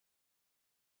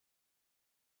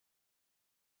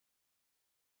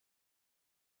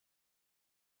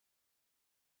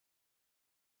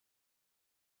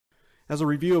As a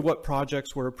review of what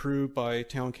projects were approved by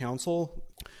Town Council,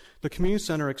 the community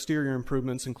center exterior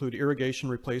improvements include irrigation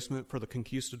replacement for the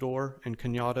Conquistador and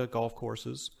Cañada golf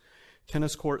courses,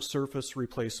 tennis court surface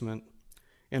replacement,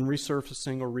 and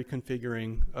resurfacing or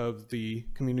reconfiguring of the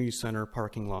community center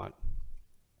parking lot.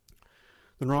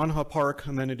 The Naranja Park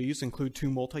amenities include 2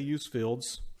 multi-use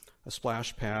fields, a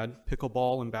splash pad,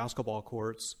 pickleball and basketball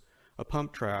courts, a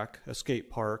pump track, a skate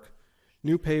park,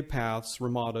 new paved paths,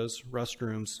 ramadas,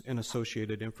 restrooms, and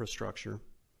associated infrastructure.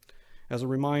 As a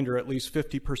reminder, at least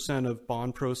 50% of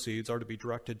bond proceeds are to be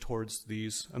directed towards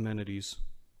these amenities.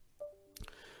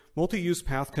 Multi-use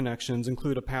path connections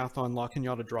include a path on La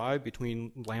Cañada Drive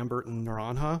between Lambert and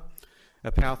Naranja,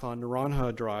 a path on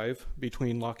Naranja Drive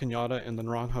between La Cañada and the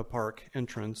Naranja Park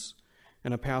entrance,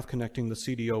 and a path connecting the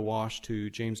CDO Wash to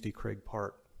James D. Craig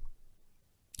Park.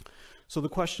 So the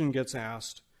question gets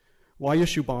asked, why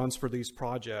issue bonds for these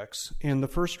projects? And the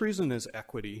first reason is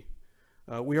equity.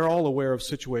 We are all aware of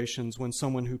situations when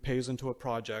someone who pays into a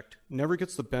project never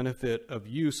gets the benefit of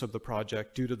use of the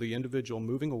project due to the individual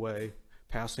moving away,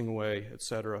 passing away,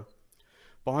 etc.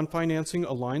 Bond financing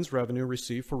aligns revenue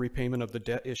received for repayment of the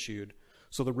debt issued,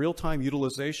 so the real-time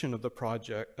utilization of the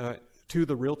project to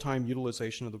the real-time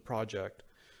utilization of the project.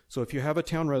 So if you have a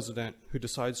town resident who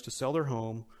decides to sell their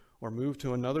home or move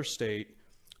to another state,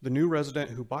 the new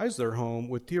resident who buys their home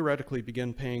would theoretically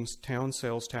begin paying town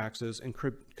sales taxes and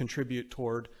contribute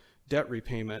toward debt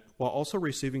repayment while also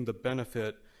receiving the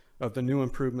benefit of the new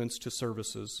improvements to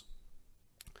services.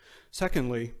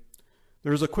 Secondly,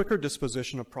 there is a quicker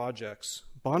disposition of projects.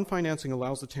 Bond financing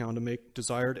allows the town to make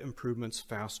desired improvements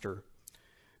faster.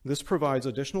 This provides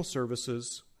additional service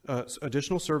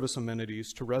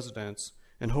amenities to residents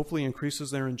and hopefully increases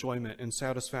their enjoyment and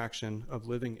satisfaction of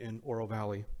living in Oro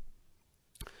Valley.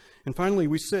 And finally,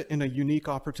 we sit in a unique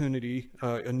opportunity,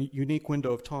 a unique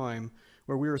window of time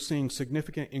where we are seeing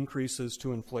significant increases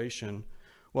to inflation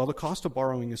while the cost of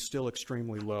borrowing is still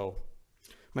extremely low.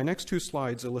 My next 2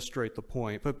 slides illustrate the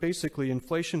point, but basically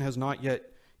inflation has not yet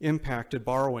impacted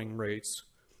borrowing rates,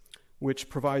 which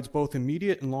provides both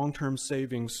immediate and long-term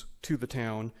savings to the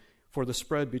town for the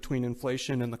spread between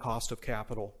inflation and the cost of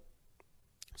capital.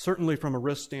 Certainly from a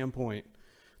risk standpoint,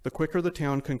 the quicker the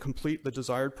town can complete the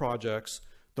desired projects,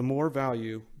 the more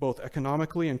value, both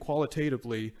economically and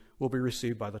qualitatively, will be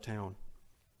received by the town.